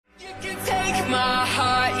my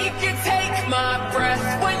heart, you can take my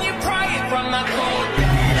breath when you pry it from my cold.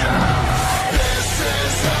 This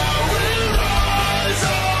is how we rise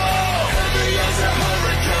up, heavy as a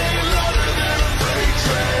hurricane, louder than a freight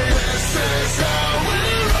train. This is how we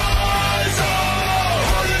rise up,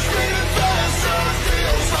 heart is beating faster,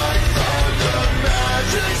 feels like thunder,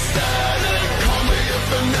 magic static, call me a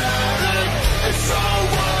fanatic, it's our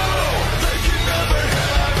world, they can never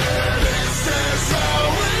have it. This is how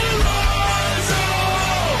we rise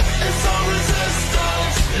up, it's our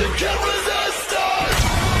resistance, you can't resist us.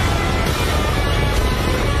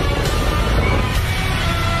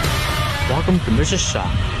 Welcome to Mr.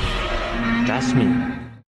 Shop. That's me.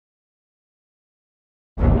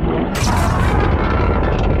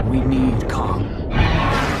 We need Kong.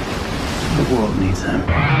 The world needs him.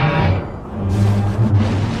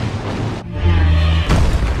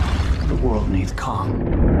 The world needs Kong.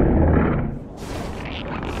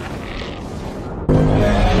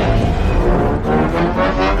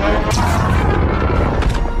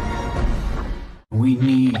 We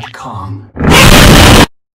need Kong.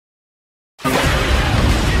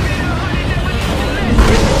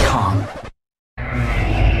 Kong.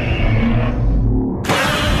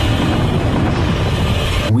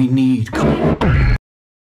 We need Kong.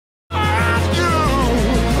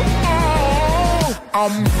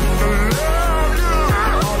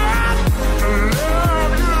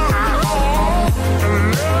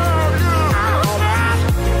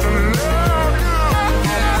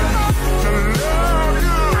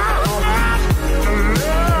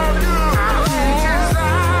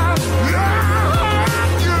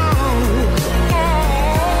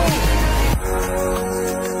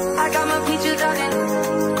 I got my peaches out in.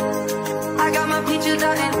 I got my peaches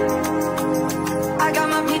out in. I got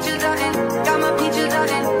my peaches out in. Got my peaches out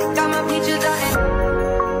in. Got my peaches out in.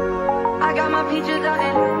 I got my peaches out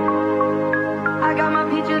in. I got my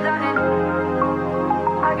peaches out in.